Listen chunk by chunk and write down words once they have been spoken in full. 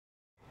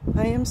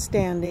I am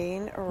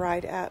standing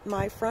right at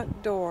my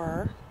front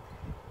door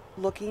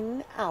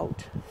looking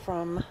out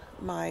from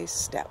my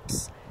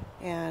steps,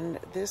 and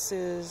this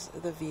is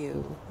the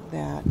view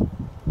that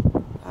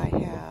I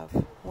have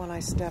when I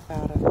step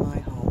out of my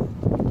home.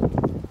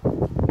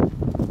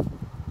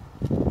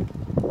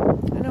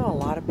 I know a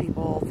lot of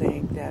people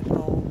think that,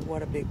 oh,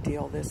 what a big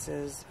deal this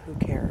is, who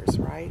cares,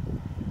 right?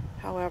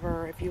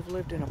 However, if you've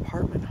lived in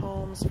apartment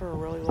homes for a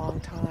really long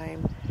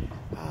time,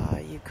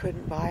 you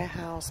couldn't buy a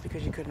house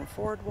because you couldn't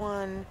afford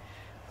one,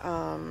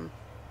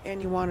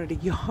 and you wanted a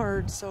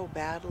yard so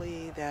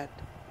badly that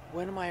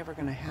when am I ever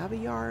going to have a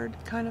yard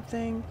kind of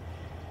thing,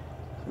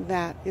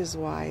 that is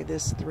why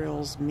this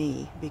thrills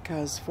me,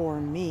 because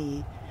for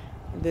me,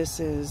 this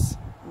is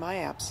my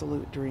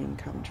absolute dream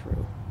come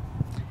true.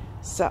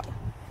 So,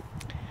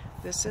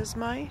 this is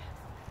my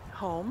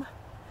home.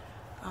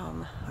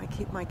 I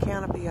keep my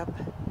canopy up.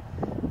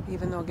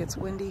 Even though it gets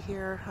windy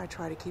here, I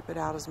try to keep it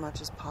out as much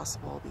as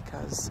possible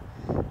because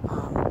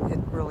it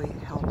really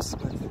helps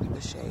with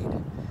the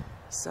shade.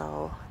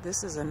 So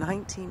this is a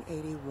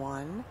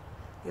 1981.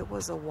 It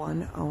was a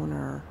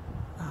one-owner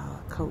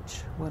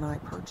coach when I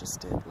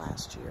purchased it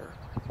last year.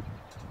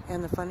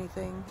 And the funny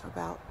thing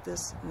about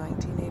this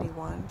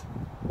 1981,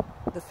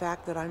 the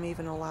fact that I'm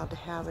even allowed to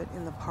have it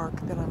in the park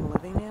that I'm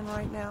living in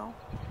right now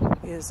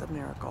is a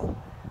miracle.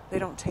 They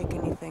don't take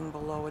anything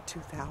below a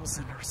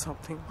 2000 or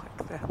something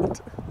like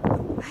that.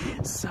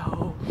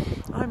 So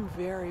I'm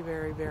very,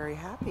 very, very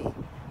happy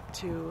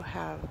to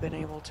have been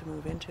able to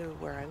move into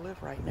where I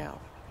live right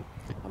now.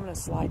 I'm going to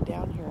slide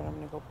down here and I'm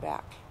going to go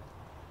back.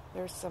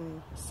 There's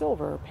some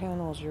silver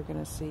panels you're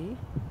going to see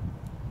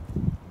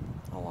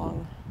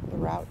along the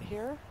route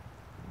here.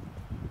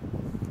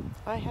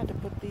 I had to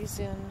put these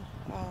in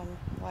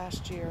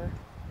last year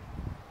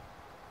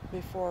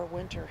before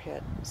winter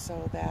hit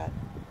so that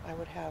I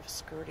would have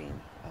skirting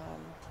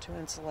to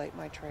insulate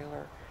my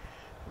trailer.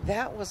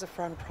 That was a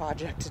fun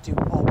project to do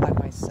all by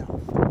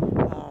myself.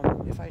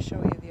 If I show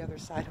you the other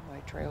side of my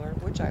trailer,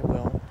 which I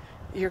will,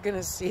 you're going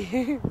to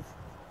see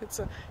it's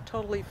a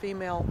totally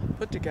female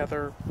put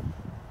together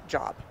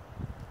job.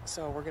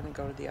 So we're going to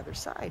go to the other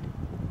side.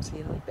 See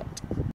you in a bit.